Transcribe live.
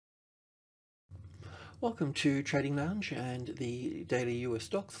Welcome to Trading Lounge and the daily US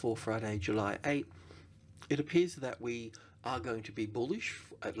stocks for Friday, July 8. It appears that we are going to be bullish,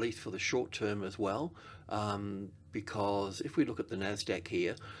 at least for the short term as well, because if we look at the NASDAQ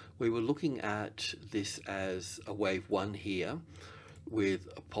here, we were looking at this as a wave 1 here with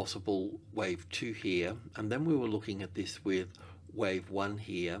a possible wave 2 here, and then we were looking at this with wave 1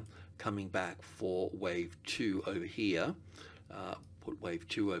 here coming back for wave 2 over here. Put wave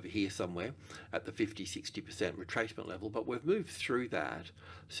 2 over here somewhere at the 50-60% retracement level, but we've moved through that,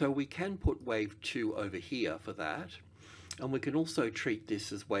 so we can put wave 2 over here for that, and we can also treat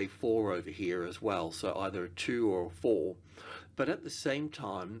this as wave 4 over here as well, so either a 2 or a 4. But at the same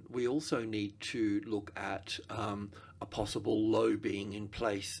time, we also need to look at a possible low being in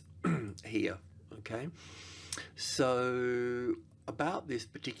place here. Okay, so about this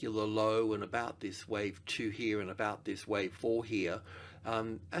particular low and about this wave 2 here and about this wave 4 here,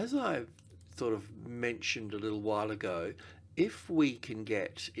 as I've sort of mentioned a little while ago, if we can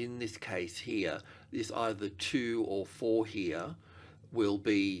get, in this case here, this either 2 or 4 here will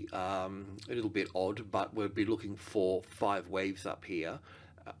be a little bit odd, but we'll be looking for 5 waves up here.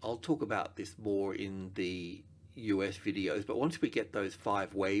 I'll talk about this more in the US videos, but once we get those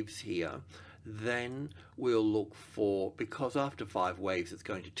 5 waves here, then we'll look for, because after 5 waves it's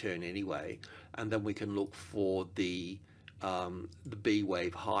going to turn anyway, and then we can look for the B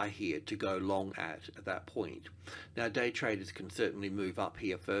wave high here to go long at that point. Now day traders can certainly move up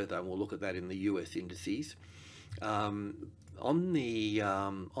here further, and we'll look at that in the US indices. On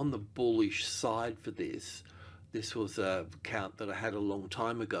the bullish side for this was a count that I had a long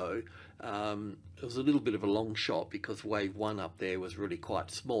time ago. It was a little bit of a long shot because wave 1 up there was really quite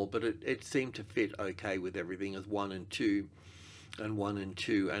small, but it seemed to fit okay with everything as 1 and 2 and 1 and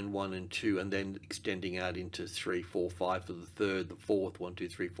 2 and 1 and 2, and then extending out into 3, 4, 5 for the third, the fourth, 1, 2,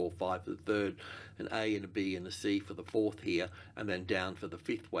 3, 4, 5 for the third, an A and a B and a C for the fourth here, and then down for the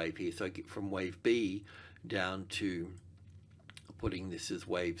 5th wave here. So get from wave B down to putting this as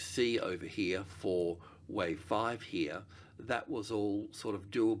wave C over here for wave 5 here. That was all sort of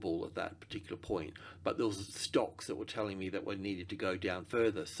doable at that particular point, but there was stocks that were telling me that we needed to go down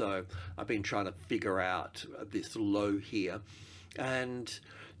further. So I've been trying to figure out this low here, and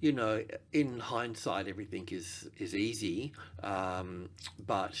you know, in hindsight everything is easy,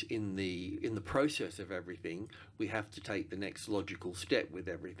 but in the process of everything we have to take the next logical step with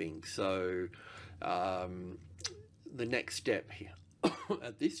everything. So the next step here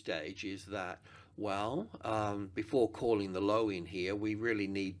at this stage is that, well, before calling the low in here, we really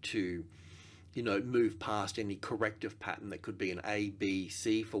need to, you know, move past any corrective pattern that could be an A, B,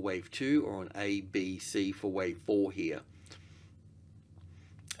 C for wave 2 or an A, B, C for wave 4 here.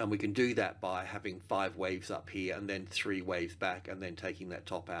 And we can do that by having 5 waves up here and then 3 waves back and then taking that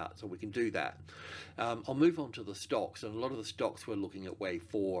top out. So we can do that. I'll move on to the stocks, and a lot of the stocks we're looking at wave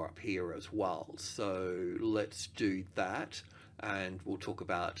 4 up here as well. So let's do that, and we'll talk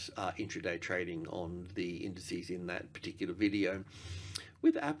about intraday trading on the indices in that particular video.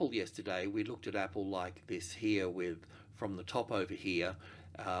 With Apple yesterday, we looked at Apple like this here, with from the top over here,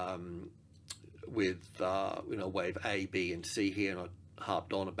 with you know, wave A, B and C here, and I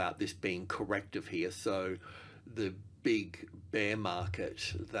harped on about this being corrective here. So the big bear market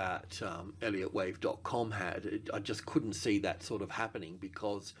that ElliottWave.com had, I just couldn't see that sort of happening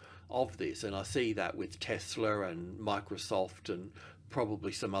because of this, and I see that with Tesla and Microsoft and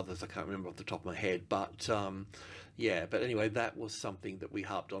probably some others I can't remember off the top of my head, but yeah, but anyway, that was something that we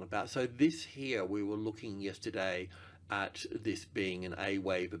harped on about. So this here, we were looking yesterday at this being an A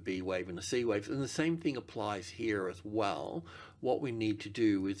wave, a B wave and a C wave, and the same thing applies here as well. What we need to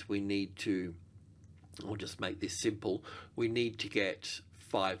do is we need to, I'll just make this simple, we need to get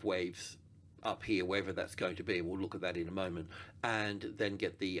 5 waves up here, wherever that's going to be, we'll look at that in a moment, and then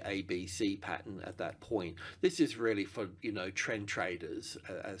get the ABC pattern at that point. This is really for, you know, trend traders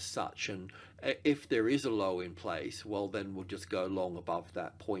as such, and if there is a low in place, well then we'll just go long above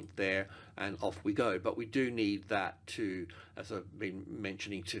that point there and off we go. But we do need that to, as I've been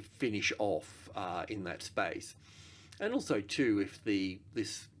mentioning, to finish off in that space. And also too, if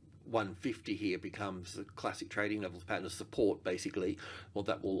this 150 here becomes a classic trading levels pattern of support, basically, well,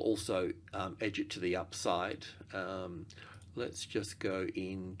 that will also edge it to the upside. Let's just go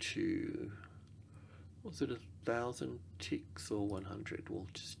into, was it 1,000 ticks or 100? We'll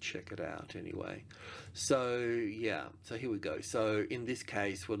just check it out anyway. So yeah, so here we go. So in this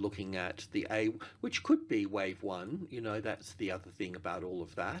case, we're looking at the A, which could be wave 1. You know, that's the other thing about all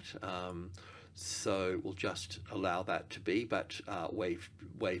of that. So we'll just allow that to be, but wave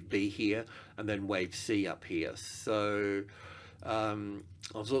B here and then wave C up here. So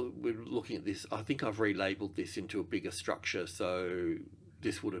we're looking at this. I think I've relabeled this into a bigger structure. So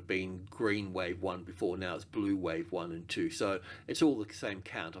this would have been green wave 1 before, now it's blue wave 1 and 2. So it's all the same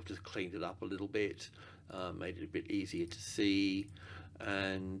count. I've just cleaned it up a little bit, made it a bit easier to see.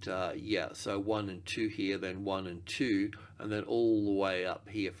 And yeah, so 1 and 2 here, then 1 and 2, and then all the way up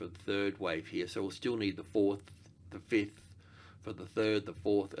here for the third wave here. So we'll still need the fourth, the fifth for the third, the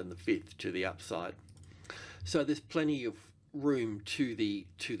fourth, and the fifth to the upside. So there's plenty of room to the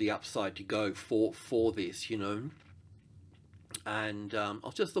upside to go for this, you know. And I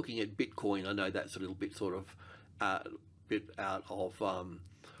was just looking at Bitcoin. I know that's a little bit sort of bit out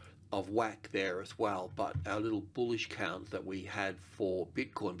of whack there as well, but our little bullish count that we had for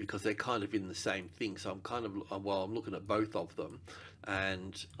Bitcoin, because they're kind of in the same thing, so I'm kind of, well, I'm looking at both of them,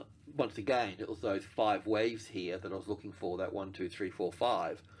 and once again it was those 5 waves here that I was looking for, that 1, 2, 3, 4,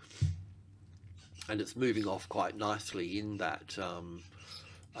 5, and it's moving off quite nicely in that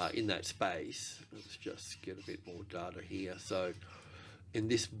space. Let's just get a bit more data here. So in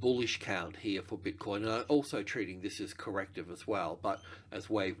this bullish count here for Bitcoin, and I'm also treating this as corrective as well, but as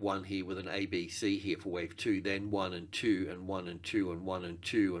wave 1 here with an ABC here for wave 2, then 1 and 2 and 1 and 2 and 1 and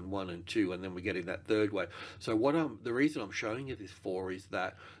 2 and 1 and 2, and then we're getting that third wave. So the reason I'm showing you this for is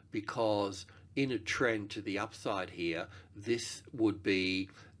that because in a trend to the upside here, this would be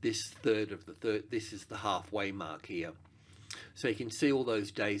this third of the third, this is the halfway mark here. So you can see all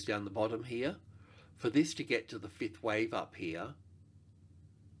those days down the bottom here. For this to get to the 5th wave up here,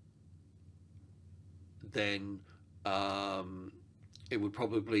 then it would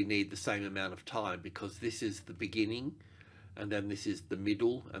probably need the same amount of time, because this is the beginning, and then this is the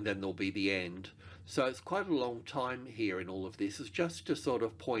middle, and then there'll be the end. So it's quite a long time here in all of this. It's just to sort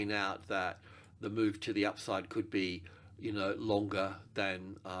of point out that the move to the upside could be, you know, longer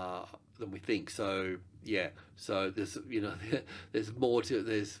than we think. So yeah, so there's, you know, there's more to,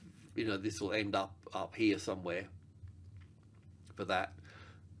 there's, you know, this will end up here somewhere for that.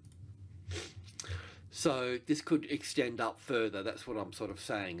 So this could extend up further. That's what I'm sort of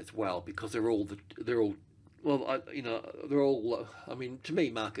saying as well, because they're all well, you know, they're all, I mean, to me,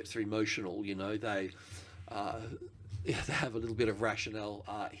 markets are emotional, you know, they have a little bit of rationale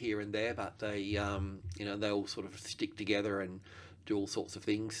here and there, but they, you know, they all sort of stick together and do all sorts of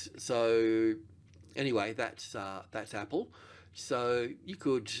things. So anyway, that's Apple. So you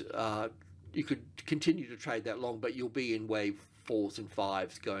could continue to trade that long, but you'll be in wave 4s and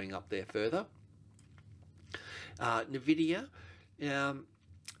 5s going up there further. Nvidia,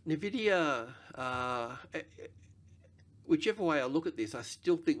 whichever way I look at this, I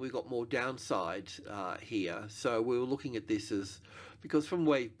still think we've got more downside here. So we were looking at this as, because from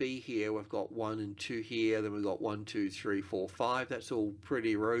wave B here, we've got 1 and 2 here, then we've got 1, 2, 3, 4, 5. That's all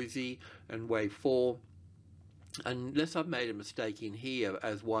pretty rosy. And wave 4, unless I've made a mistake in here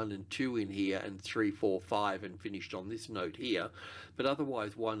as 1 and 2 in here, and 3, 4, 5, and finished on this note here, but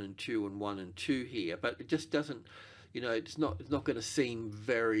otherwise 1 and 2 and 1 and 2 here. But it just doesn't, you know, it's not going to seem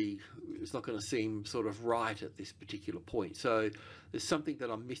it's not going to seem sort of right at this particular point. So there's something that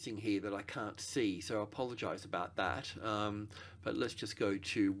I'm missing here that I can't see, so I apologize about that. But let's just go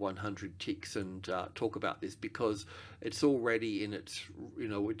to 100 ticks and talk about this, because it's already in its, you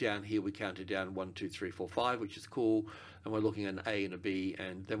know, we're down here, we counted down 1, 2, 3, 4, 5, which is cool, and we're looking at an A and a B,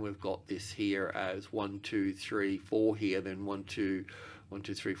 and then we've got this here as 1, 2, 3, 4 here, then 1, 2,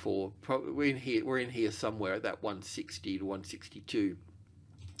 3, 4. Probably we're in here somewhere at that 160 to 162.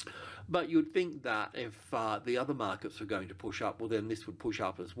 But you'd think that if the other markets were going to push up, well, then this would push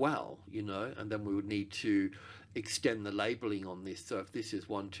up as well, you know, and then we would need to extend the labeling on this. So if this is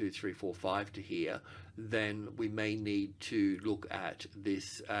 1, 2, 3, 4, 5 to here, then we may need to look at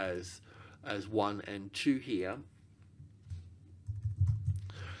this as 1 and 2 here,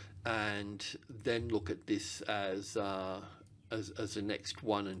 and then look at this as the next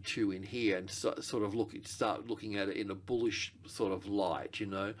 1 and 2 in here, and sort of start looking at it in a bullish sort of light, you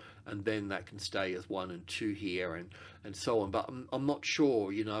know, and then that can stay as 1 and 2 here, and so on. But I'm not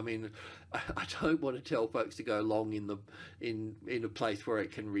sure, you know. I mean, I don't want to tell folks to go long in a place where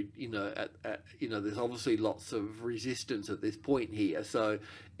it can, you know, you know, there's obviously lots of resistance at this point here, so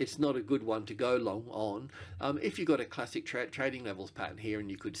it's not a good one to go long on. If you've got a classic trading levels pattern here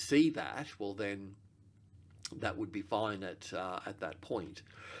and you could see that, well then that would be fine at that point,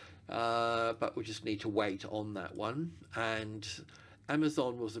 but we just need to wait on that one. And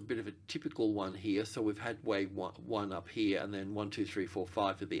Amazon was a bit of a typical one here. So we've had wave one up here, and then 1, 2, 3, 4,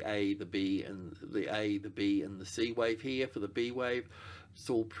 5 for the A, the B, and the A, the B, and the C wave here for the B wave. It's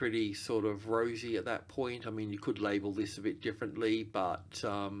all pretty sort of rosy at that point. I mean, you could label this a bit differently, but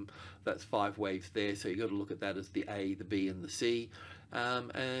that's 5 waves there. So you've got to look at that as the A, the B, and the C,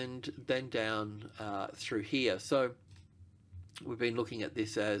 and then down through here. So we've been looking at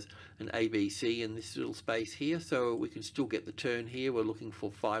this as an ABC in this little space here, so we can still get the turn here. We're looking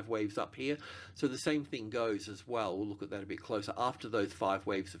for 5 waves up here. So the same thing goes as well. We'll look at that a bit closer. After those 5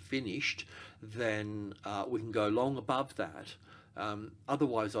 waves are finished, then we can go long above that.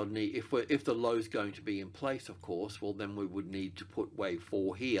 Otherwise, I'd need, if the low is going to be in place, of course, well, then we would need to put wave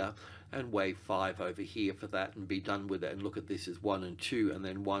 4 here and wave 5 over here for that and be done with it, and look at this as 1 and 2, and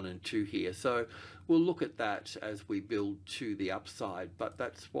then 1 and 2 here. So we'll look at that as we build to the upside, but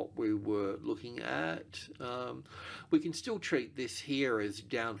that's what we were looking at. We can still treat this here as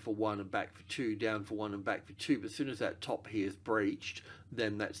down for 1 and back for 2, down for 1 and back for 2, but as soon as that top here is breached,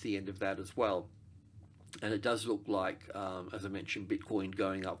 then that's the end of that as well. And it does look like, as I mentioned, Bitcoin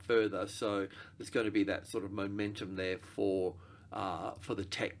going up further, so there's going to be that sort of momentum there for the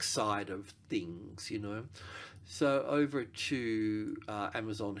tech side of things, you know. So over to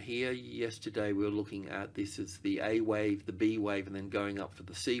Amazon here. Yesterday we were looking at this as the A wave, the B wave, and then going up for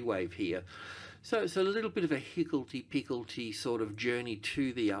the C wave here. So it's a little bit of a higgledy-piggledy sort of journey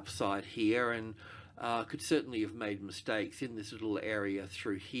to the upside here, and could certainly have made mistakes in this little area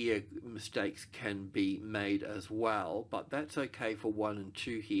through here. Mistakes can be made as well, but that's okay for 1 and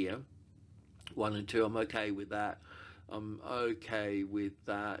 2 here. 1 and 2, I'm okay with that. I'm okay with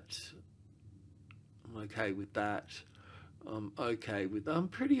that. I'm okay with that. I'm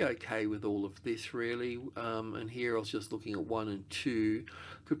pretty okay with all of this, really. And here I was just looking at 1 and 2.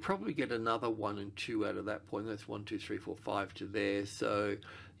 Could probably get another 1 and 2 out of that point. That's 1, 2, 3, 4, 5 to there. So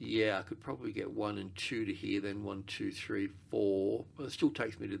yeah, I could probably get 1 and 2 to here, then 1, 2, 3, 4. Well, it still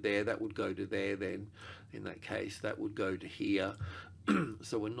takes me to there. That would go to there then. In that case, that would go to here.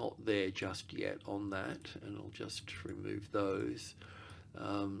 So we're not there just yet on that, and I'll just remove those.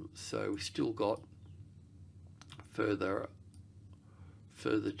 So we've still got further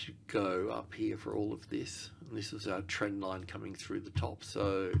to go up here for all of this, and this is our trend line coming through the top,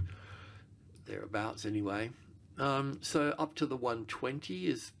 so thereabouts anyway. So up to the 120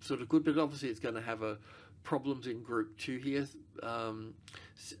 is sort of good, but obviously it's going to have problems in group 2 here.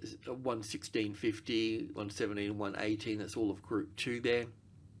 116.50, 117, 118, that's all of group 2 there.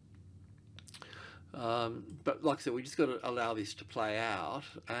 But like I said, we just got to allow this to play out,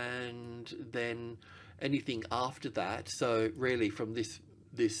 and then anything after that, so really from this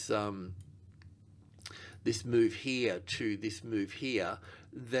move here to this move here,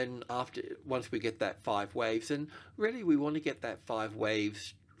 then once we get that 5 waves, and really we want to get that 5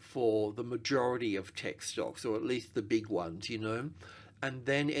 waves for the majority of tech stocks, or at least the big ones, you know, and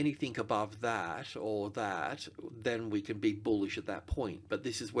then anything above that or that, then we can be bullish at that point. But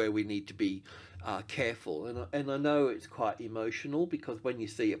this is where we need to be careful, and I know it's quite emotional, because when you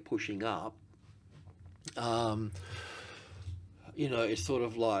see it pushing up, you know, it's sort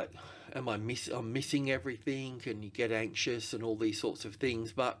of like, I'm missing everything, and you get anxious and all these sorts of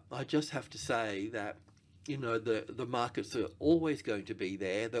things. But I just have to say that, you know, the markets are always going to be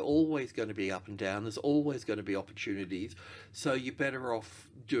there. They're always going to be up and down. There's always going to be opportunities. So you're better off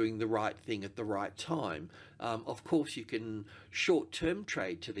doing the right thing at the right time. Of course, you can short-term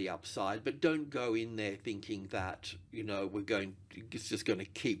trade to the upside, but don't go in there thinking that, you know, it's just going to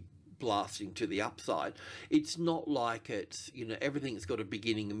keep blasting to the upside. It's not like it's, you know, everything's got a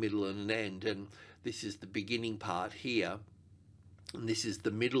beginning, a middle, and an end, and this is the beginning part here, and this is the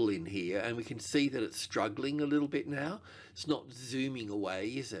middle in here, and we can see that it's struggling a little bit now. It's not zooming away,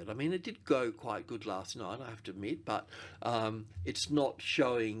 is it? I mean, it did go quite good last night, I have to admit, but it's not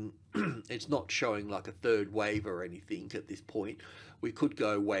showing it's not showing like a third wave or anything at this point. We could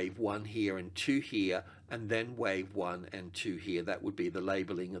go wave 1 here and 2 here, and then wave 1 and 2 here. That would be the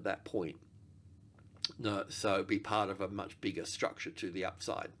labeling at that point. No, so it'd be part of a much bigger structure to the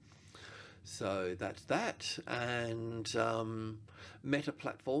upside. So that's that. And Meta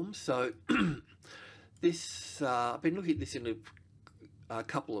platforms. So this I've been looking at this in a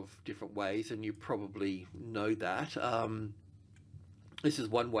couple of different ways, and you probably know that. This is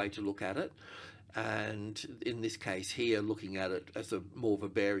one way to look at it, and in this case here, looking at it as a more of a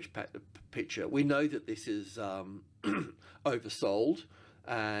bearish picture. We know that this is oversold,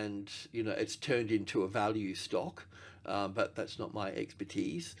 and you know, it's turned into a value stock, but that's not my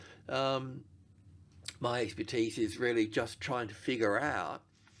expertise. My expertise is really just trying to figure out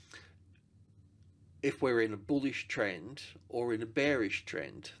if we're in a bullish trend or in a bearish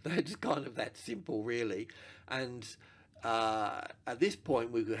trend. That's kind of that simple, really. And at this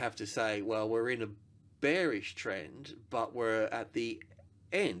point, we would have to say, well, we're in a bearish trend, but we're at the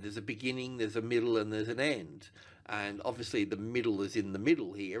end. There's a beginning, there's a middle, and there's an end. And obviously the middle is in the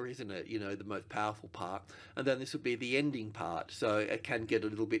middle here, isn't it? You know, the most powerful part. And then this would be the ending part. So it can get a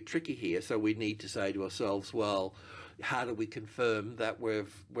little bit tricky here. So we need to say to ourselves, well, how do we confirm that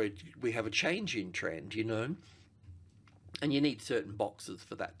we have a change in trend, you know? And you need certain boxes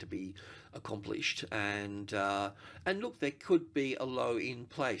for that to be accomplished. And look, there could be a low in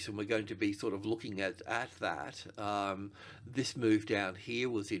place, and we're going to be sort of looking at that. This move down here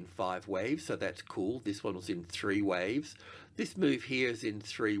was in 5 waves, so that's cool. This one was in 3 waves. This move here is in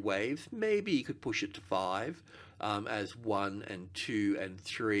 3 waves. Maybe you could push it to 5 as 1 and 2 and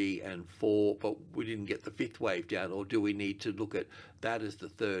 3 and 4, but we didn't get the 5th wave down. Or do we need to look at that as the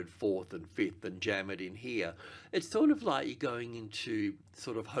 3rd, 4th and 5th and jam it in here? It's sort of like you're going into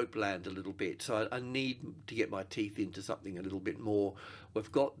sort of hope land a little bit. So I need to get my teeth into something a little bit more.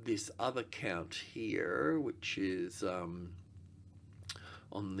 We've got this other count here, which is on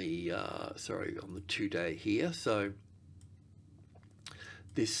the 2-day here. So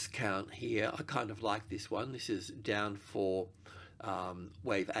this count here, I kind of like this one. This is down for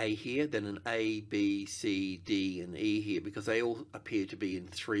wave A here, then an A, B, C, D, and E here, because they all appear to be in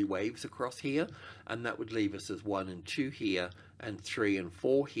 3 waves across here, and that would leave us as 1 and 2 here, and 3 and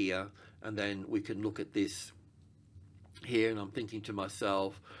 4 here, and then we can look at this here, and I'm thinking to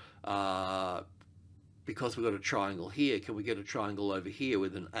myself, because we've got a triangle here, can we get a triangle over here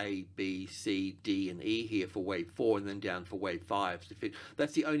with an A, B, C, D, and E here for wave 4, and then down for wave 5?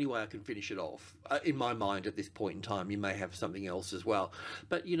 That's the only way I can finish it off, in my mind at this point in time. You may have something else as well.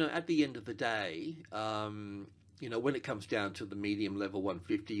 But, you know, at the end of the day, you know, when it comes down to the medium level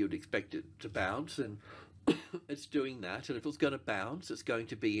 150, you'd expect it to bounce, and it's doing that. And if it's going to bounce, it's going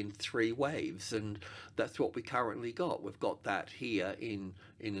to be in 3 waves, and that's what we currently got. We've got that here in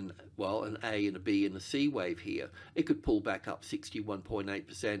an A and a B and a C wave here. It could pull back up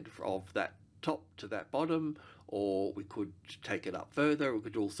 61.8% of that top to that bottom, or we could take it up further. We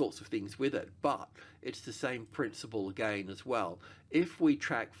could do all sorts of things with it, but it's the same principle again as well. If we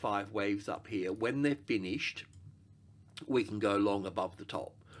track 5 waves up here, when they're finished, we can go long above the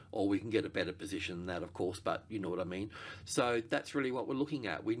top, or we can get a better position than that, of course, but you know what I mean. So that's really what we're looking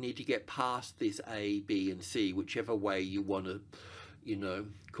at. We need to get past this A, B, and C, whichever way you want to, you know,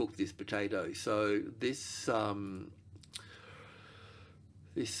 cook this potato. So this on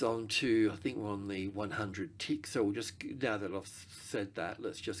to, I think we're on the 100 tick. So we'll just, now that I've said that,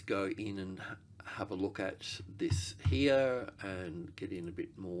 let's just go in and have a look at this here and get in a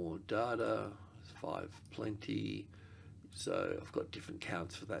bit more data. 5 plenty. So I've got different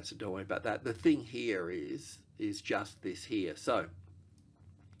counts for that, so don't worry about that. The thing here is just this here. So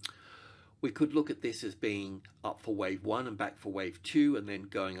we could look at this as being up for wave 1 and back for wave 2, and then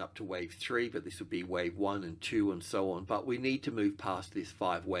going up to wave 3, but this would be wave 1 and 2 and so on. But we need to move past this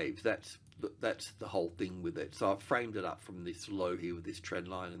 5 waves. That's the whole thing with it. So I've framed it up from this low here with this trend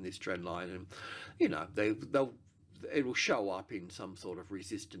line and this trend line, and you know, it will show up in some sort of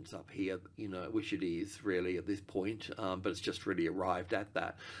resistance up here, you know, which it is really at this point, but it's just really arrived at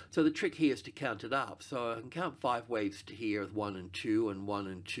that. So the trick here is to count it up. So I can count 5 waves to here as 1 and 2 and 1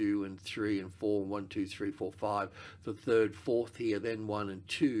 and 2 and 3 and 4 and 1, 2, 3, 4, 5 for the 3rd, 4th here, then 1 and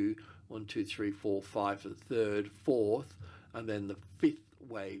 2, 1, 2, 3, 4, 5 for the 3rd, 4th, and then the 5th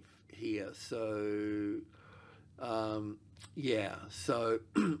wave here. So yeah, so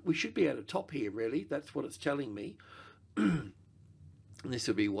we should be at a top here, really. That's what it's telling me. And this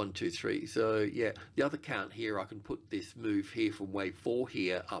will be 1, 2, 3. So yeah, the other count here, I can put this move here from wave 4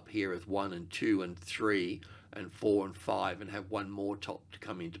 here up here as 1 and 2 and 3 and 4 and 5, and have one more top to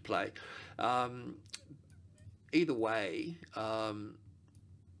come into play. Either way, I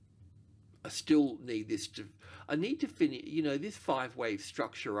still need this to, I need to finish, you know, this 5 wave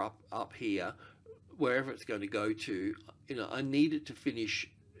structure up here, wherever it's going to go to, you know, I need it to finish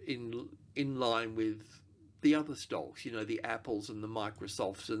in line with the other stocks, you know, the Apples and the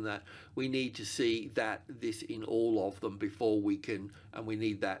Microsofts, and that we need to see this in all of them before we can, and we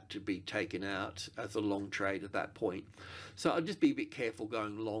need that to be taken out as a long trade at that point. So I'll just be a bit careful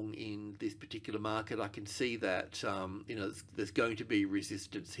going long in this particular market. I can see that, you know, there's going to be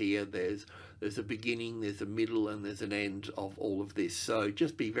resistance here. There's a beginning, there's a middle, and there's an end of all of this. So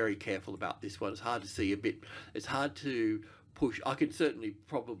just be very careful about this one. It's hard to see a bit, it's hard to push. I could certainly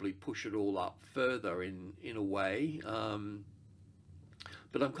probably push it all up further in a way,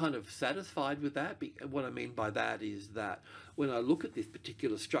 but I'm kind of satisfied with that. What I mean by that is that when I look at this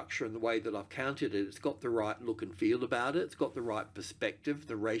particular structure and the way that I've counted it, it's got the right look and feel about it. It's got the right perspective.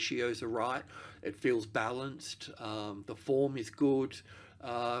 The ratios are right. It feels balanced. The form is good.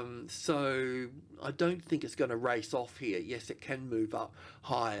 So I don't think it's going to race off here. Yes, it can move up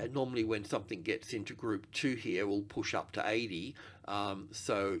higher. Normally when something gets into group 2 here, we'll push up to 80.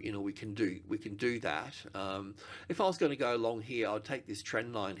 So, you know, we can do that. If I was going to go along here, I'd take this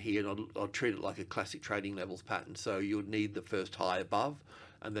trend line here and I'll treat it like a classic trading levels pattern. So you'd need the first high above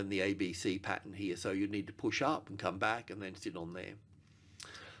and then the ABC pattern here. So you'd need to push up and come back and then sit on there.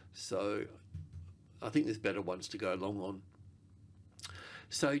 So I think there's better ones to go along on.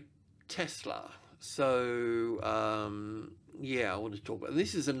 So Tesla. So yeah, I want to talk about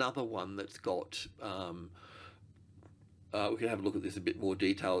this. Is another one that's got we can have a look at this in a bit more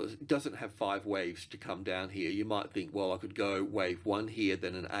detail. It doesn't have 5 waves to come down here. You might think, well, I could go wave 1 here,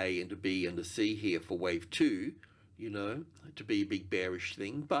 then an A and a B and a C here for wave 2, you know, to be a big bearish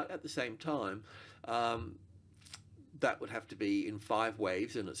thing. But at the same time, that would have to be in 5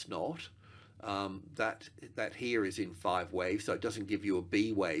 waves, and it's not. That here is in 5 waves, so it doesn't give you a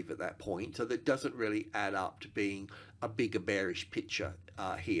B wave at that point. So that doesn't really add up to being a bigger bearish picture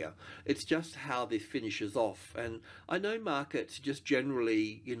here. It's just how this finishes off. And I know markets just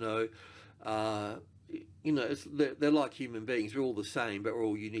generally, they're like human beings. We're all the same, but we're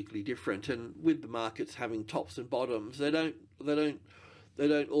all uniquely different. And with the markets having tops and bottoms, they don't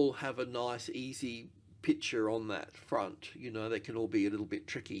all have a nice, easy picture on that front. You know, they can all be a little bit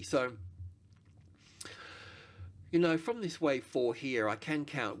tricky. So, you know, from this wave 4 here, I can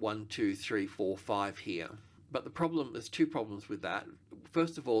count 1, 2, 3, 4, 5 here. But the problem, there's 2 problems with that.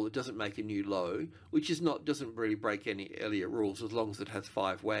 First of all, it doesn't make a new low, which doesn't really break any Elliott rules as long as it has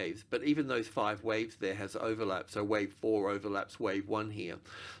 5 waves. But even those 5 waves there has overlap. So wave 4 overlaps wave 1 here.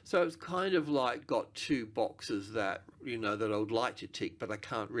 So it's kind of like got 2 boxes that, you know, that I would like to tick, but I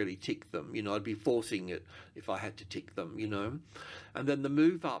can't really tick them. You know, I'd be forcing it if I had to tick them, you know. And then the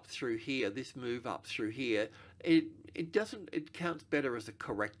move up through here, this move up through here, it counts better as a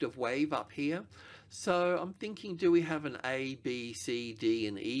corrective wave up here. So I'm thinking, do we have an A, B, C, D,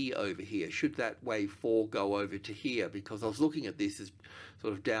 and E over here? Should that wave 4 go over to here? Because I was looking at this as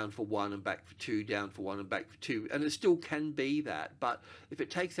sort of down for 1 and back for 2, down for 1 and back for 2, and it still can be that. But if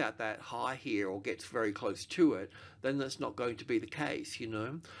it takes out that high here or gets very close to it, then that's not going to be the case, you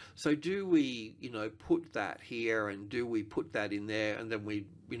know. So do we, you know, put that here, and do we put that in there, and then we,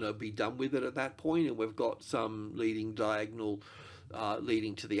 you know, be done with it at that point, and we've got some leading diagonal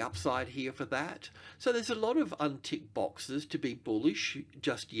leading to the upside here for that. So there's a lot of unticked boxes to be bullish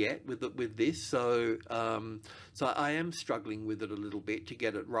just yet with this. So so I am struggling with it a little bit to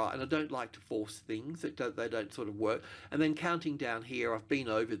get it right, and I don't like to force things that they don't sort of work. And then counting down here, I've been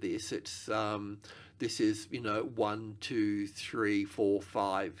over this. It's this is, you know, 1, 2, 3, 4,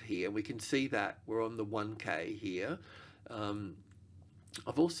 5 here. We can see that we're on the 1K here.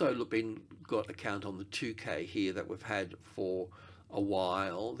 I've also got a count on the 2K here that we've had for a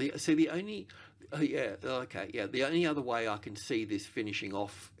while. The only other way I can see this finishing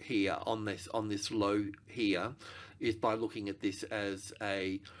off here on this low here is by looking at this as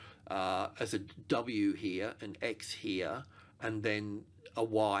a W here, an X here, and then a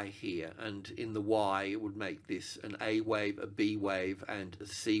Y here, and in the Y it would make this an A wave, a B wave, and a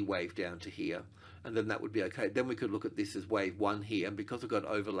C wave down to here. And then that would be okay. Then we could look at this as wave 1 here, and because I've got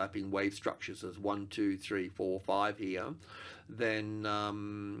overlapping wave structures as 1, 2, 3, 4, 5 here, then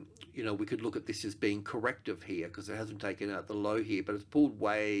you know, we could look at this as being corrective here because it hasn't taken out the low here, but it's pulled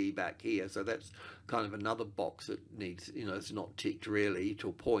way back here. So that's kind of another box that needs, you know, it's not ticked really to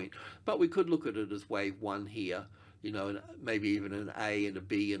a point. But we could look at it as wave 1 here, you know, and maybe even an A and a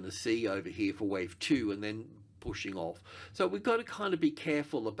B and a C over here for wave 2, and then pushing off. So we've got to kind of be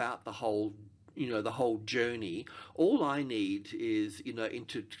careful about the whole, you know, the whole journey. All I need is, you know,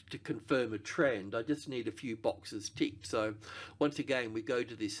 to confirm a trend, I just need a few boxes ticked. So once again, we go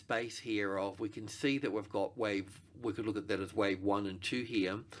to this space here of, we can see that we've got wave, we could look at that as wave 1 and 2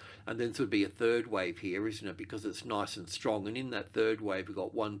 here, and then this would be a third wave here, isn't it? Because it's nice and strong. And in that third wave, we've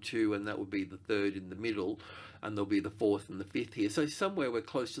got 1, 2, and that would be the third in the middle, and there'll be the 4th and the 5th here. So somewhere we're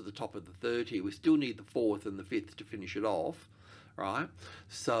close to the top of the third here. We still need the 4th and the 5th to finish it off. Right,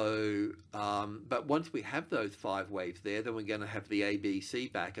 so but once we have those 5 waves there, then we're going to have the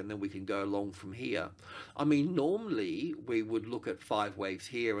ABC back, and then we can go along from here. I mean, normally we would look at 5 waves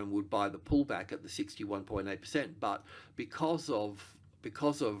here and would buy the pullback at the 61.8%, but because of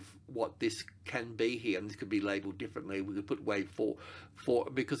because of what this can be here, and this could be labeled differently, we could put wave 4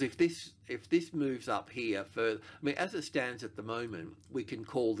 because if this moves up here further, I mean, as it stands at the moment, we can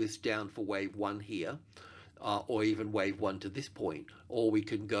call this down for wave 1 here, or even wave 1 to this point, or we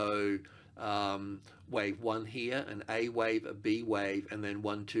can go wave 1 here, an A wave, a B wave, and then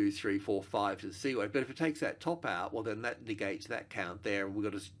 1, 2, 3, 4, 5 to the C wave. But if it takes that top out, well, then that negates that count there, and we've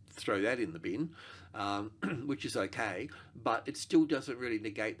got to throw that in the bin, which is okay, but it still doesn't really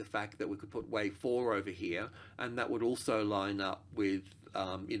negate the fact that we could put wave 4 over here, and that would also line up with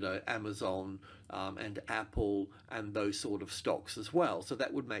you know, Amazon and Apple and those sort of stocks as well. So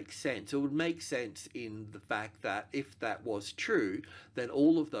that would make sense. It would make sense in the fact that if that was true, then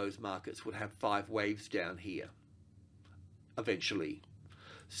all of those markets would have 5 waves down here eventually.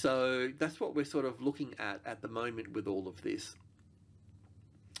 So that's what we're sort of looking at the moment with all of this.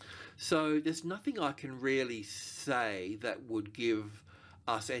 So there's nothing I can really say that would give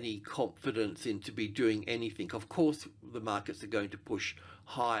us any confidence in to be doing anything. Of course, the markets are going to push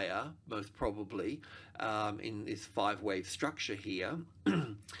higher, most probably, in this 5-wave structure here.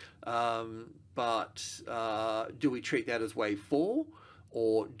 But do we treat that as wave 4?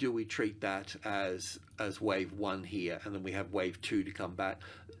 Or do we treat that as wave 1 here, and then we have wave 2 to come back?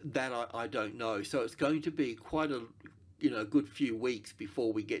 That I don't know. So it's going to be quite a good few weeks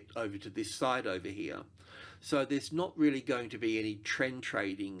before we get over to this side over here. So there's not really going to be any trend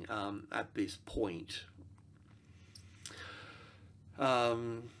trading at this point.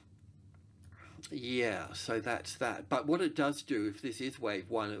 Yeah, so that's that. But what it does do, if this is wave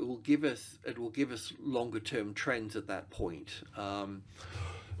 1, it will give us longer term trends at that point,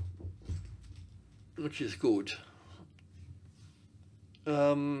 which is good.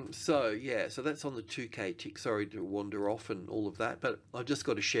 So yeah, so that's on the 2K tick. Sorry to wander off and all of that, but I've just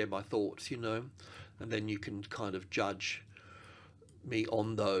got to share my thoughts, and then you can kind of judge me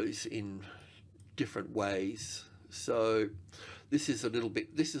on those in different ways. So this is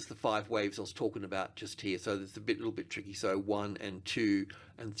this is the 5 waves I was talking about just here. So it's a little bit tricky. So 1 and 2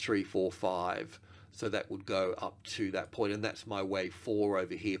 and 3, 4, 5. So that would go up to that point, and that's my wave 4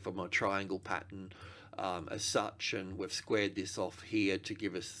 over here for my triangle pattern. As such, and we've squared this off here to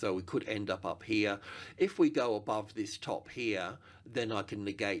give us, so we could end up here. If we go above this top here, then I can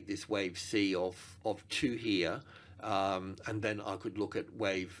negate this wave C of 2 here, and then I could look at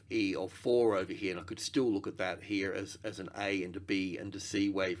wave E of 4 over here, and I could still look at that here as an A and a B and a C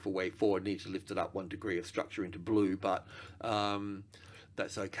wave for wave 4. I need to lift it up 1 degree of structure into blue, but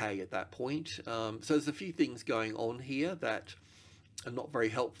that's okay at that point. So there's a few things going on here that are not very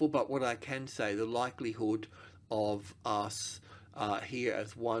helpful, but what I can say, the likelihood of us here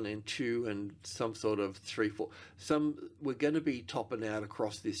as 1 and 2 and some sort of 3, 4, we're going to be topping out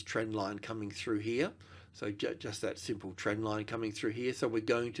across this trend line coming through here. So just that simple trend line coming through here. So we're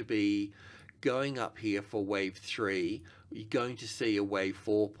going to be going up here for wave 3. You're going to see a wave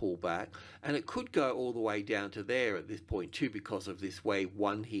 4 pullback, and it could go all the way down to there at this point too, because of this wave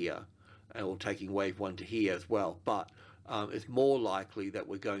 1 here, or taking wave 1 to here as well. But it's more likely that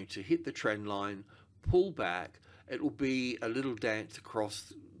we're going to hit the trend line, pull back. It will be a little dance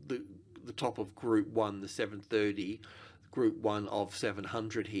across the top of group 1, the 730, group 1 of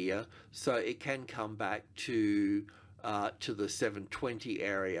 700 here. So it can come back to the 720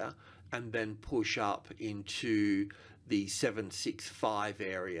 area and then push up into the 765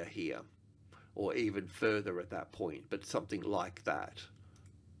 area here, or even further at that point, but something like that.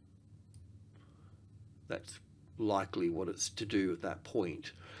 That's likely what it's to do at that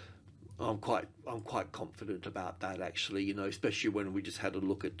point. I'm quite confident about that, actually, especially when we just had a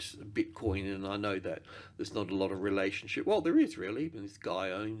look at Bitcoin, and I know that there's not a lot of relationship. Well, there is really. This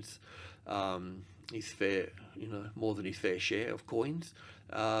guy owns his fair, more than his fair share of coins.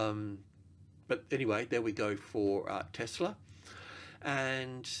 But anyway, there we go for Tesla.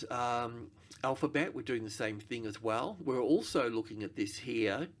 And Alphabet, we're doing the same thing as well. We're also looking at this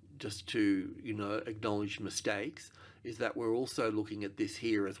here, just to acknowledge mistakes, is that we're also looking at this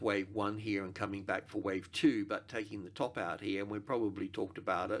here as wave 1 here and coming back for wave 2, but taking the top out here, and we probably talked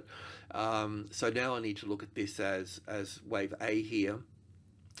about it. So now I need to look at this as wave A here,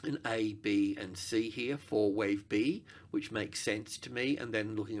 and A, B, and C here for wave B, which makes sense to me, and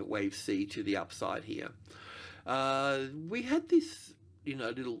then looking at wave C to the upside here. We had this,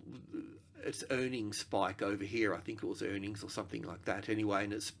 little, it's earnings spike over here. I think it was earnings or something like that anyway,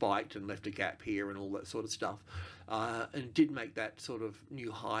 and it spiked and left a gap here and all that sort of stuff, and did make that sort of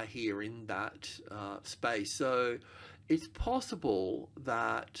new high here in that space. So it's possible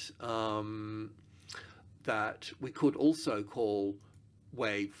that that we could also call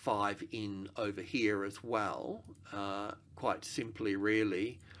wave 5 in over here as well, quite simply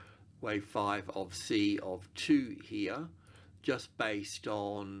really, wave 5 of C of 2 here, just based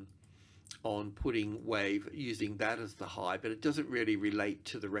on putting wave, using that as the high, but it doesn't really relate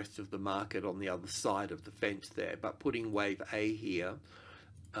to the rest of the market on the other side of the fence there. But putting wave A here,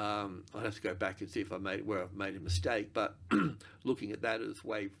 I'll have to go back and see if I've made a mistake, but looking at that as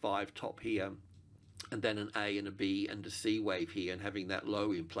wave 5 top here, and then an A and a B and a C wave here, and having that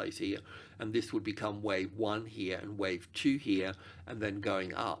low in place here, and this would become wave 1 here and wave 2 here, and then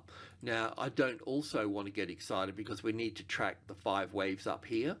going up. Now, I don't also want to get excited because we need to track the 5 waves up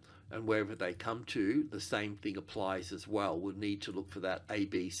here, and wherever they come to, the same thing applies as well. We'll need to look for that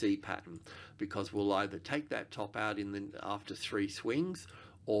ABC pattern, because we'll either take that top out after 3 swings,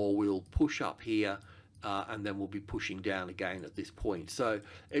 or we'll push up here, and then we'll be pushing down again at this point. So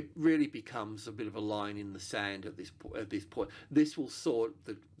it really becomes a bit of a line in the sand at this point. This will sort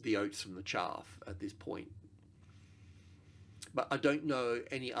the oats from the chaff at this point. But I don't know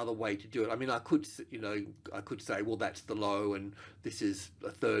any other way to do it. I mean, I could say, well, that's the low and this is a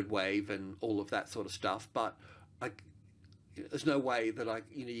 3rd wave and all of that sort of stuff. But there's no way that I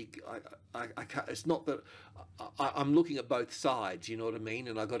can't. It's not that I'm looking at both sides, you know what I mean?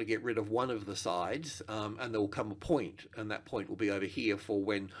 And I've got to get rid of one of the sides, and there will come a point, and that point will be over here for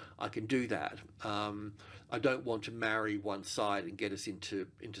when I can do that. I don't want to marry one side and get us into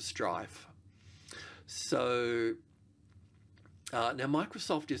strife. So now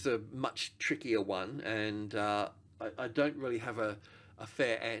Microsoft is a much trickier one, and I don't really have a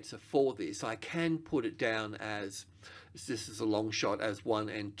fair answer for this. I can put it down as, this is a long shot, as 1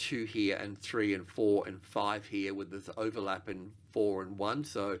 and 2 here, and 3 and 4 and 5 here, with this overlap in 4 and 1.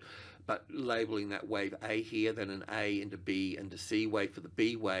 So, but labeling that wave A here, then an A and a B and a C wave for the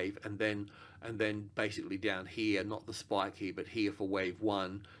B wave, and then basically down here, not the spike here, but here for wave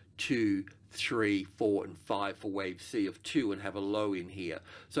 1, 2, 3, 4 and 5 for wave C of 2, and have a low in here.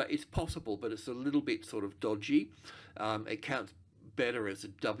 So it's possible, but it's a little bit sort of dodgy. It counts better as a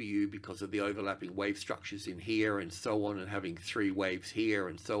W because of the overlapping wave structures in here and so on, and having 3 waves here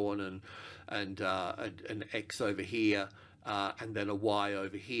and so on, and an X over here, and then a Y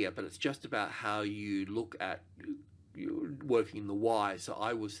over here. But it's just about how you look at working the Y. So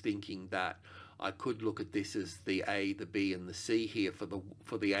I was thinking that I could look at this as the A, the B and the C here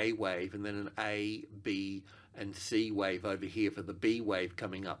for the A wave, and then an A, B and C wave over here for the B wave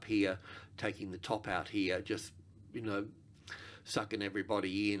coming up here, taking the top out here, just, you know, sucking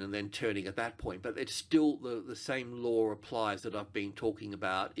everybody in and then turning at that point. But it's still the same law applies that I've been talking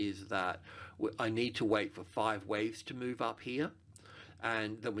about, is that I need to wait for 5 waves to move up here,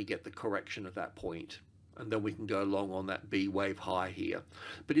 and then we get the correction at that point, and then we can go along on that B wave high here.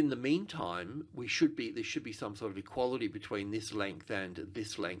 But in the meantime, there should be some sort of equality between this length and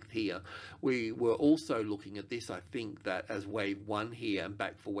this length here. We were also looking at this, I think, that as wave 1 here and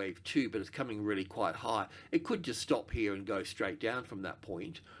back for wave 2, but it's coming really quite high. It could just stop here and go straight down from that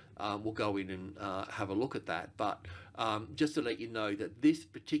point. We'll go in and have a look at that. But just to let you know that this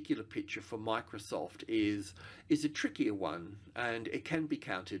particular picture for Microsoft is a trickier one, and it can be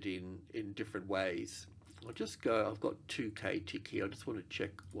counted in different ways. I'll just go, I've got 2K tick here. I just want to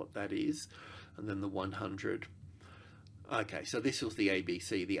check what that is. And then the 100. Okay, so this was the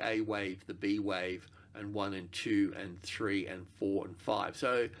ABC, the A wave, the B wave, and 1 and 2 and 3 and 4 and 5.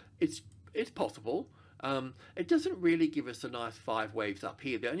 So it's possible. It doesn't really give us a nice 5 waves up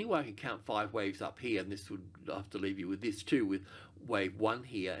here. The only way I can count 5 waves up here, and this would, I have to leave you with this too, with wave 1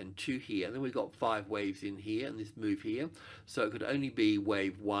 here and 2 here, and then we've got 5 waves in here and this move here. So it could only be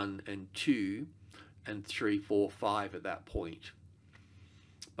wave 1 and 2 and 3, 4, 5 at that point.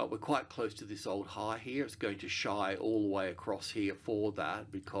 But we're quite close to this old high here. It's going to shy all the way across here for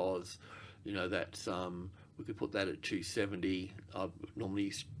that, because, you know, that's we could put that at 270.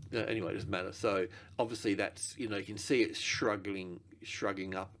 Normally, anyway, it doesn't matter. So obviously that's, you know, you can see it's shrugging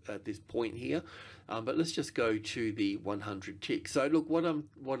up at this point here. But let's just go to the 100 tick. So look, what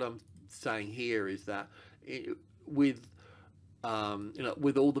I'm saying here is that with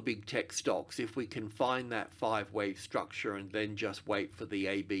all the big tech stocks, if we can find that 5 wave structure and then just wait for the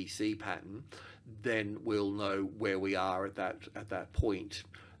ABC pattern, then we'll know where we are at that point.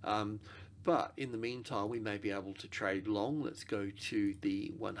 But in the meantime, we may be able to trade long. Let's go to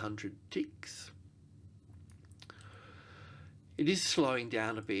the 100 ticks. It is slowing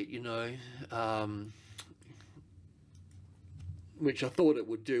down a bit, you know, which I thought it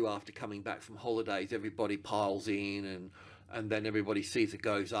would do after coming back from holidays. Everybody piles in, and then everybody sees it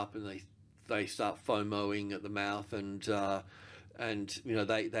goes up, and they start FOMOing at the mouth, and and you know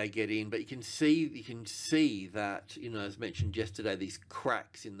they get in, but you can see that, you know, as mentioned yesterday, these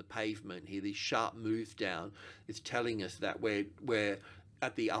cracks in the pavement here, these sharp moves down, it's telling us that we're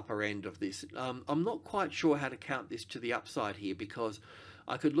at the upper end of this. I'm not quite sure how to count this to the upside here, because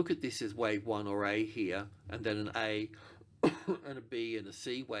I could look at this as wave 1 or A here, and then an A and a B and a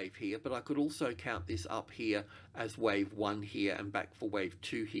C wave here, but I could also count this up here as wave 1 here and back for wave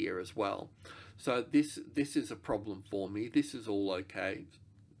 2 here as well. So this is a problem for me. This is all okay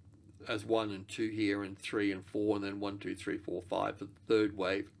as 1 and 2 here, and 3 and 4, and then 1, 2, 3, 4, 5 for the third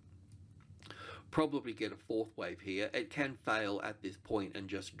wave. Probably get a fourth wave here. It can fail at this point and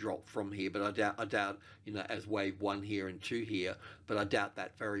just drop from here, but I doubt, you know, as wave 1 here and 2 here, but I doubt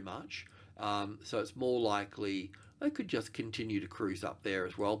that very much. So it's more likely they could just continue to cruise up there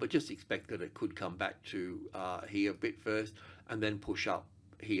as well, but just expect that it could come back to here a bit first and then push up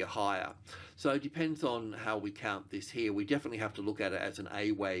here higher. So it depends on how we count this here. We definitely have to look at it as an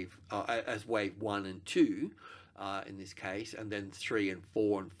A wave, as wave 1 and 2 in this case, and then 3 and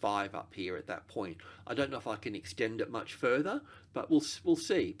 4 and 5 up here at that point. I don't know if I can extend it much further, but we'll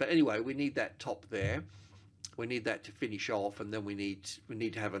see. But anyway, we need that top there. We need that to finish off, and then we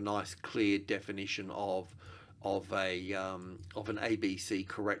need to have a nice clear definition of an ABC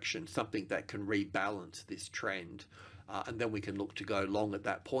correction, something that can rebalance this trend, and then we can look to go long at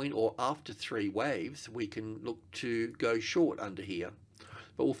that point, or after 3 waves we can look to go short under here.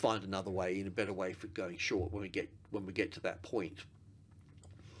 But we'll find another way, a better way for going short when we get to that point.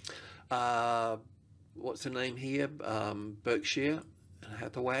 What's the name here? Berkshire and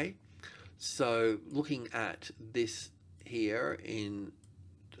Hathaway. So looking at this here in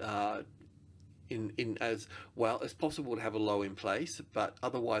as well, it's possible to have a low in place, but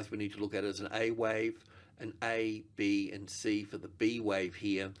otherwise we need to look at it as an A wave, an A, B, and C for the B wave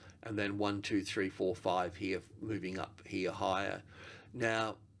here, and then 1, 2, 3, 4, 5 here, moving up here higher.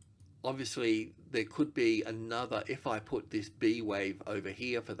 Now, obviously, there could be another, if I put this B wave over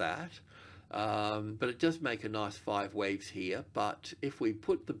here for that, but it does make a nice 5 waves here. But if we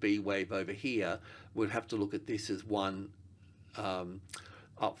put the B wave over here, we'd have to look at this as 1,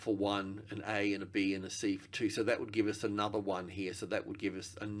 up for 1, an A and a B and a C for 2. So that would give us another 1 here. So that would give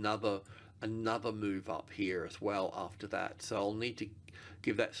us another move up here as well after that. So I'll need to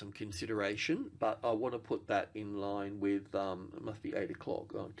give that some consideration, but I want to put that in line with, it must be 8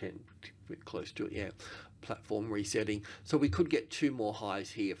 o'clock, 10, a bit close to it, yeah, platform resetting. So we could get 2 more highs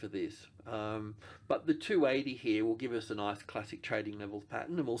here for this. But the 280 here will give us a nice classic trading levels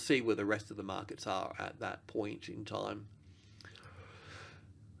pattern, and we'll see where the rest of the markets are at that point in time.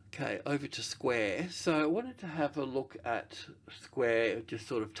 Okay, over to Square. So I wanted to have a look at Square, just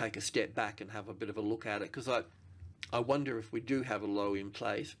sort of take a step back and have a bit of a look at it, because I wonder if we do have a low in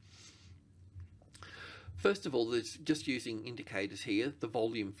place. First of all, there's just using indicators here, the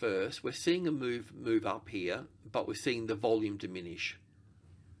volume first. We're seeing a move up here, but we're seeing the volume diminish.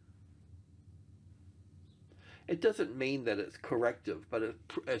 It doesn't mean that it's corrective, but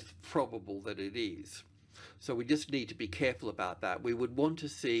it's probable that it is. So we just need to be careful about that. We would want to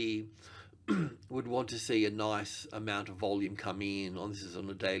see a nice amount of volume come in. This is on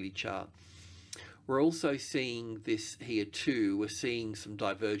a daily chart. We're also seeing this here too. We're seeing some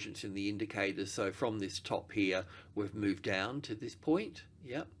divergence in the indicators. So from this top here, we've moved down to this point.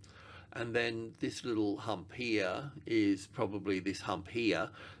 Yep. And then this little hump here is probably this hump here,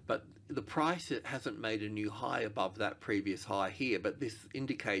 but the price, it hasn't made a new high above that previous high here, but this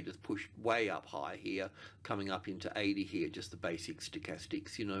indicator's pushed way up high here, coming up into 80 here, just the basic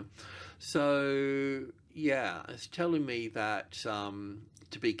stochastics, you know. So yeah, it's telling me that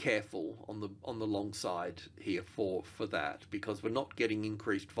to be careful on the long side here for that, because we're not getting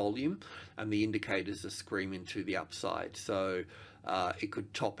increased volume and the indicators are screaming to the upside. So it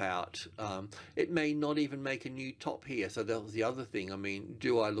could top out. It may not even make a new top here. So that was the other thing. I mean,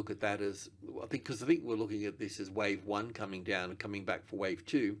 do I look at that as, I think we're looking at this as wave 1 coming down and coming back for wave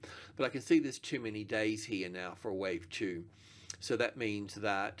 2, but I can see there's too many days here now for a wave 2. So that means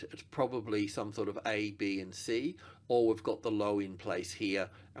that it's probably some sort of A, B, and C, or we've got the low in place here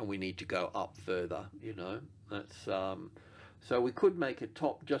and we need to go up further, you know. That's so we could make a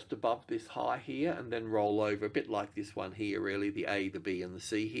top just above this high here and then roll over, a bit like this one here, really, the A, the B, and the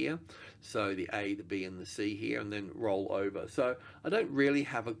C here. So the A, the B, and the C here, and then roll over. So I don't really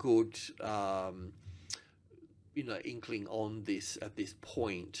have a good you know, inkling on this at this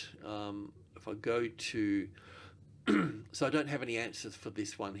point. If I go to so I don't have any answers for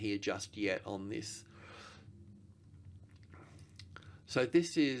this one here just yet on this. So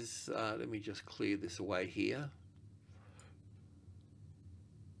this is, let me just clear this away here.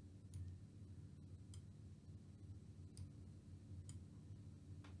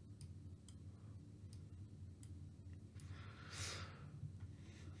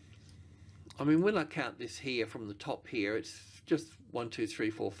 I mean, when I count this here from the top here, it's just 1, 2, 3,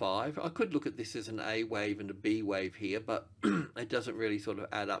 4, 5. I could look at this as an A wave and a B wave here, but it doesn't really sort of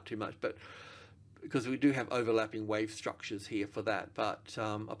add up too much. But because we do have overlapping wave structures here for that. But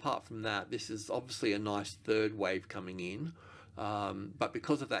apart from that, this is obviously a nice third wave coming in. But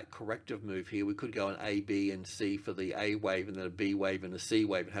because of that corrective move here, we could go an A, B, and C for the A wave, and then a B wave and a C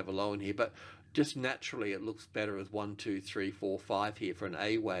wave, and have a low in here. But just naturally, it looks better as 1, 2, 3, 4, 5 here for an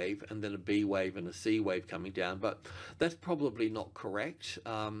A wave, and then a B wave and a C wave coming down. But that's probably not correct.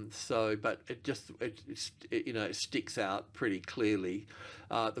 But it sticks out pretty clearly.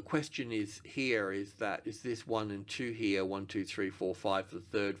 The question is is this 1 and 2 here, 1, 2, 3, 4, 5 for the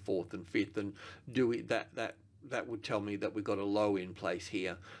third, fourth, and fifth, and do we that would tell me that we've got a low in place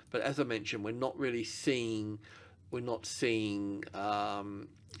here. But as I mentioned, we're not seeing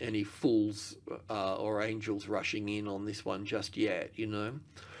any fools or angels rushing in on this one just yet,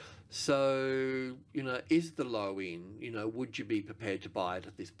 So, is the low in? Would you be prepared to buy it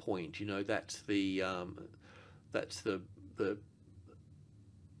at this point? That's the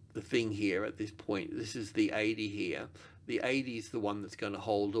thing here at this point. This is the 80 here. The 80 is the one that's going to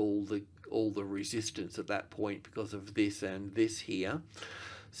hold all the resistance at that point because of this and this here.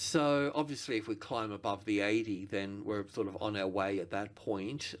 So obviously if we climb above the 80, then we're sort of on our way at that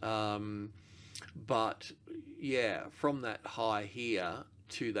point. But yeah, from that high here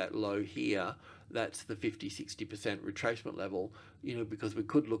to that low here, that's the 50-60% retracement level, because we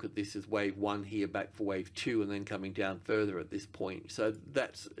could look at this as wave 1 here, back for wave 2, and then coming down further at this point. So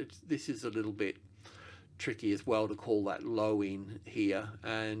this is a little bit tricky as well to call that low in here.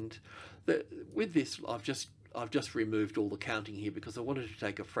 And with this, I've just removed all the counting here because I wanted to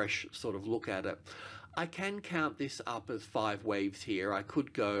take a fresh sort of look at it. I can count this up as 5 waves here. I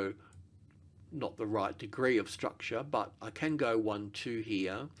could go, not the right degree of structure, but I can go 1, 2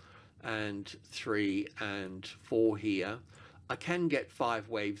 here, and 3 and 4 here. I can get 5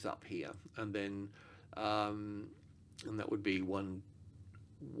 waves up here, and then and that would be 1,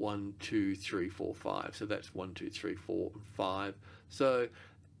 2, 3, 4, 5. So that's 1, 2, 3, 4, and 5. So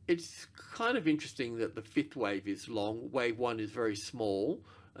it's kind of interesting that the 5th wave is long. Wave 1 is very small,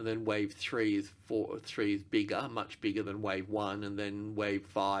 and then wave 3 is bigger, much bigger than wave 1, and then wave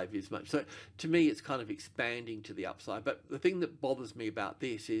 5 is much. So to me, it's kind of expanding to the upside. But the thing that bothers me about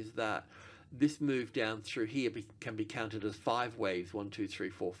this is that this move down through here can be counted as 5 waves, 1, 2, 3,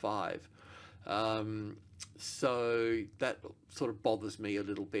 4, 5. So that sort of bothers me a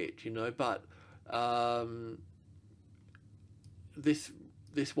little bit, but this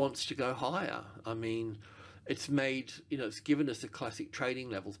wants to go higher. I mean, it's made, it's given us a classic trading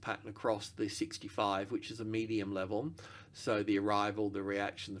levels pattern across the 65, which is a medium level. So the arrival, the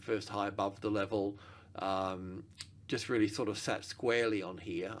reaction, the first high above the level, just really sort of sat squarely on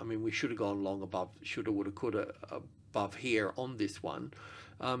here. I mean, we should have gone long above, shoulda, woulda, coulda, above here on this one.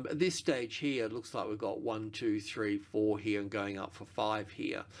 At this stage here, it looks like we've got 1, 2, 3, 4 here and going up for 5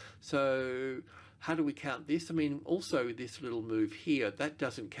 here. So how do we count this? I mean, also this little move here, that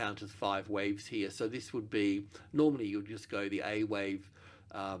doesn't count as 5 waves here. So this would be, normally you'd just go the A wave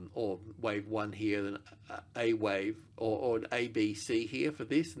or wave 1 here, then A wave, or an ABC here for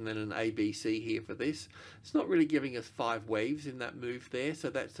this, and then an ABC here for this. It's not really giving us 5 waves in that move there, so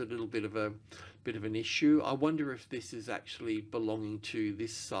that's a little bit of an issue. I wonder if this is actually belonging to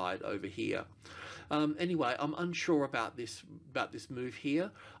this side over here. Anyway, I'm unsure about this move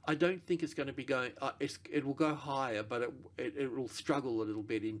here. I don't think it's going to be going. It will go higher, but it will struggle a little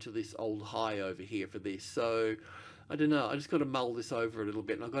bit into this old high over here for this. So I don't know. I just got to mull this over a little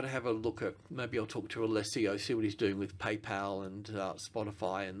bit, and I've got to have a look at. Maybe I'll talk to Alessio, see what he's doing with PayPal and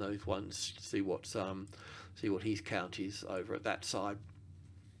Spotify and those ones. See what his count is over at that side.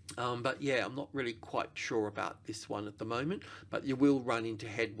 But yeah, I'm not really quite sure about this one at the moment, but you will run into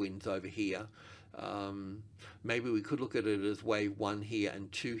headwinds over here. Maybe we could look at it as wave 1 here and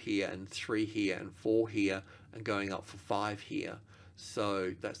 2 here and 3 here and 4 here and going up for 5 here.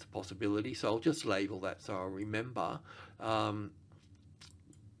 So that's a possibility. So I'll just label that so I'll remember,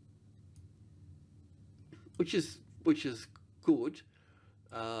 which is good.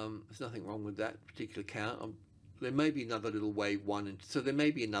 There's nothing wrong with that particular count. There may be another little wave 1, and so there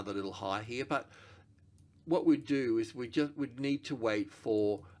may be another little high here, but what we'd do is we'd need to wait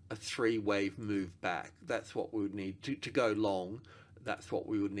for a 3-wave move back. That's what we would need to go long. That's what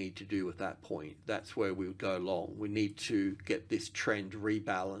we would need to do at that point. That's where we would go long. We need to get this trend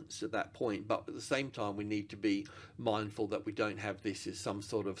rebalanced at that point, but at the same time we need to be mindful that we don't have this as some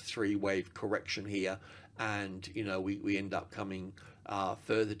sort of 3-wave correction here, and we end up coming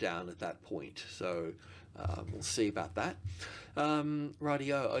further down at that point. So We'll see about that.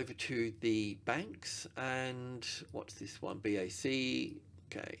 Rightio, over to the banks, and what's this one? BAC.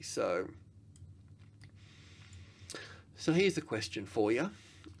 Okay, so here's a question for you.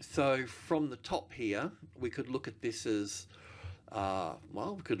 So from the top here, we could look at this as,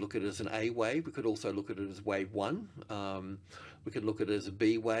 well, we could look at it as an A wave. We could also look at it as wave 1. We could look at it as a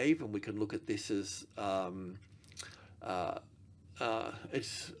B wave, and we can look at this as,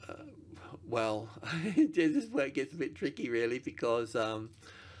 well, this is where it gets a bit tricky, really, because, I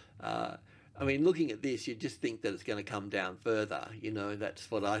mean, looking at this, you just think that it's going to come down further. You know,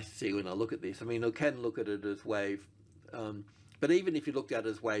 that's what I see when I look at this. I mean, I can look at it as wave, but even if you looked at it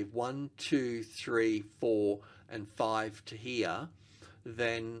as wave 1, 2, 3, 4, and 5 to here,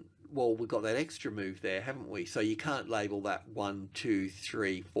 then, well, we've got that extra move there, haven't we? So you can't label that 1, 2,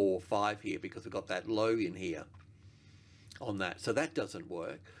 3, 4, 5 here, because we've got that low in here on that. So that doesn't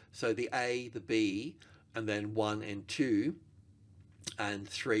work. So the A, the B, and then 1 and 2, and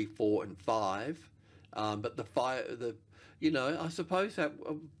 3, 4, and 5. But you know, I suppose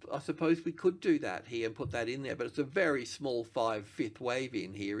we could do that here and put that in there, but it's a very small 5/5 wave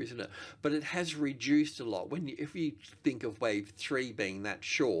in here, isn't it? But it has reduced a lot. If you think of wave 3 being that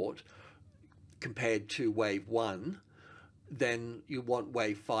short compared to wave 1, then you want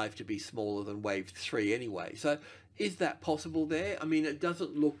wave 5 to be smaller than wave 3 anyway. So is that possible there? I mean, it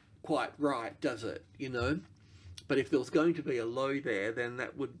doesn't look quite right, does it? You know, but if there was going to be a low there, then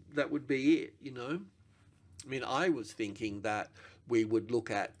that would be it, you know. I mean, I was thinking that we would look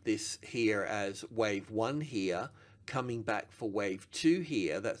at this here as wave 1 here, coming back for wave 2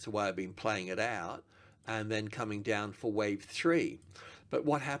 here. That's the way I've been playing it out, and then coming down for wave 3. But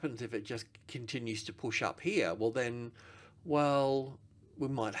what happens if it just continues to push up here? Well, then, well, we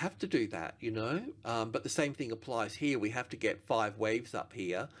might have to do that, you know. But the same thing applies here. We have to get 5 waves up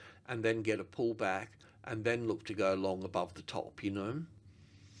here and then get a pullback and then look to go long above the top, you know.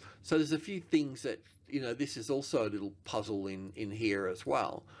 So there's a few things that, you know, this is also a little puzzle in here as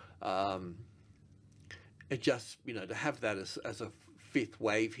well. It just, you know, to have that as a 5th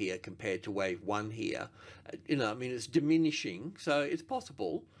wave here compared to wave 1 here, you know, I mean, it's diminishing. So it's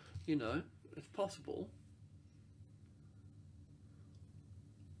possible, you know, it's possible.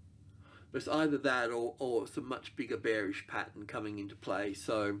 But it's either that or some much bigger bearish pattern coming into play.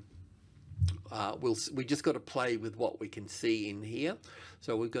 So we just got to play with what we can see in here.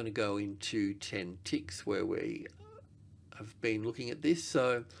 So we're going to go into 10 ticks where we have been looking at this.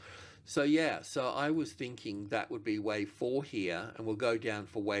 So yeah, so I was thinking that would be wave 4 here, and we'll go down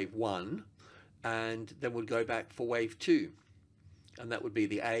for wave 1, and then we'll go back for wave 2. And that would be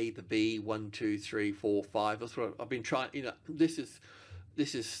the A, the B, 1, 2, 3, 4, 5. That's what I've been trying, you know, this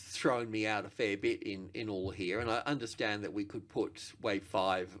has thrown me out a fair bit in all here, and I understand that we could put wave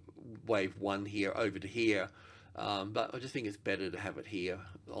 5, wave 1 here over to here, but I just think it's better to have it here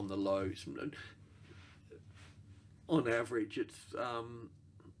on the lows. On average, it's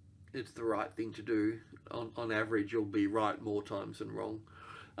the right thing to do. On average, you'll be right more times than wrong.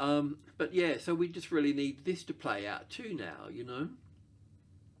 But yeah, so we just really need this to play out too now, you know.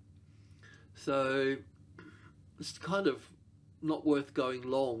 So it's kind of not worth going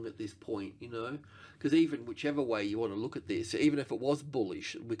long at this point, you know, because even whichever way you want to look at this, even if it was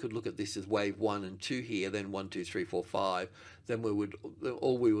bullish, we could look at this as wave 1 and 2 here, then 1, 2, 3, 4, 5. Then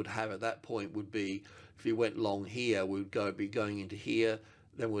all we would have at that point would be, if you went long here, we would be going into here.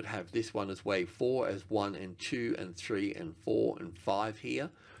 Then we'd have this one as wave 4 as 1 and 2 and 3 and 4 and 5 here,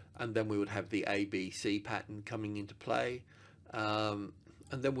 and then we would have the ABC pattern coming into play, and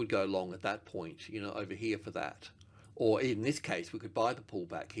then we'd go long at that point, you know, over here for that. Or in this case, we could buy the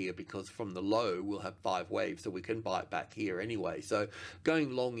pullback here, because from the low we'll have 5 waves, so we can buy it back here anyway. So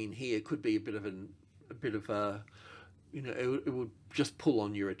going long in here could be a bit of a, you know, it would just pull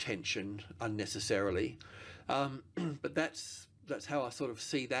on your attention unnecessarily. But that's how I sort of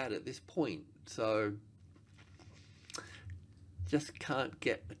see that at this point. So just can't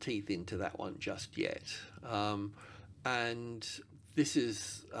get the teeth into that one just yet. And this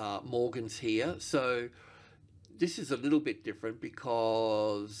is Morgan's here. So this is a little bit different,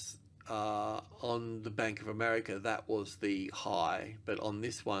 because on the Bank of America, that was the high, but on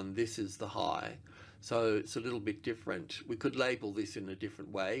this one, this is the high. So it's a little bit different. We could label this in a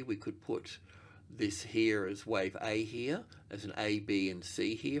different way. We could put this here as wave A here, as an A, B, and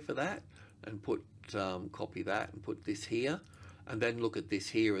C here for that, and put copy that and put this here, and then look at this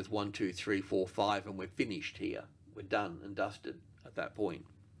here as 1, 2, 3, 4, 5, and we're finished here. We're done and dusted at that point.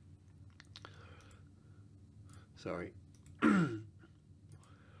 Sorry.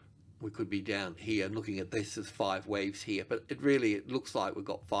 we could be down here and looking at this as 5 waves here, but it looks like we've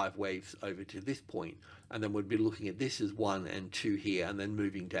got 5 waves over to this point, and then we'd be looking at this as 1 and 2 here, and then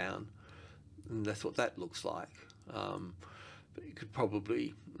moving down, and that's what that looks like. But you could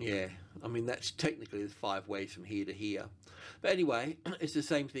probably, yeah, I mean, that's technically there's 5 waves from here to here. But anyway, it's the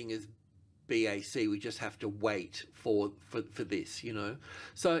same thing as BAC. We just have to wait for this, you know.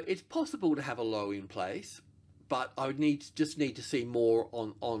 So it's possible to have a low in place, but I would just need to see more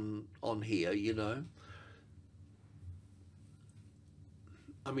on here, you know.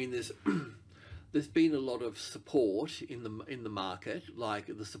 I mean, there's been a lot of support in the market. Like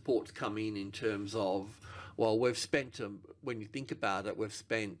the support's come in terms of, well, we've spent, when you think about it, we've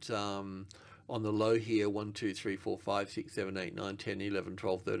spent on the low here 1, 2, 3, 4, 5, 6, 7, 8, 9, 10, 11,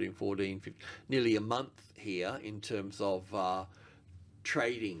 12, 13, 14, 15, nearly a month here in terms of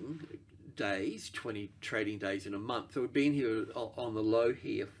trading days, 20 trading days in a month. So we've been here on the low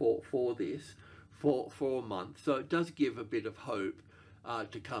here for a month. So it does give a bit of hope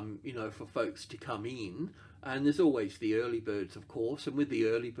to come, you know, for folks to come in. And there's always the early birds, of course, and with the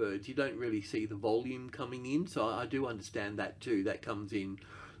early birds you don't really see the volume coming in, so I do understand that too. That comes in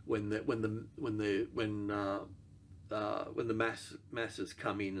when the masses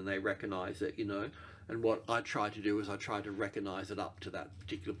come in and they recognize it, you know. And what I try to do is I try to recognize it up to that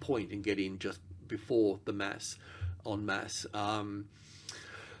particular point and get in just before the mass en masse.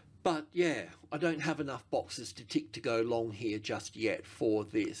 But yeah, I don't have enough boxes to tick to go long here just yet for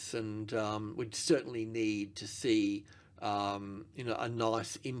this, and we'd certainly need to see you know, a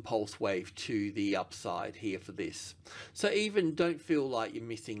nice impulse wave to the upside here for this. So even don't feel like you're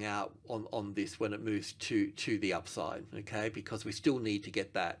missing out on this when it moves to the upside, okay? Because we still need to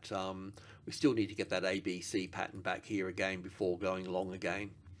get that ABC pattern back here again before going long again.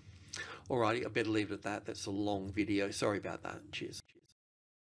 Alrighty, I better leave it at that. That's a long video. Sorry about that. Cheers.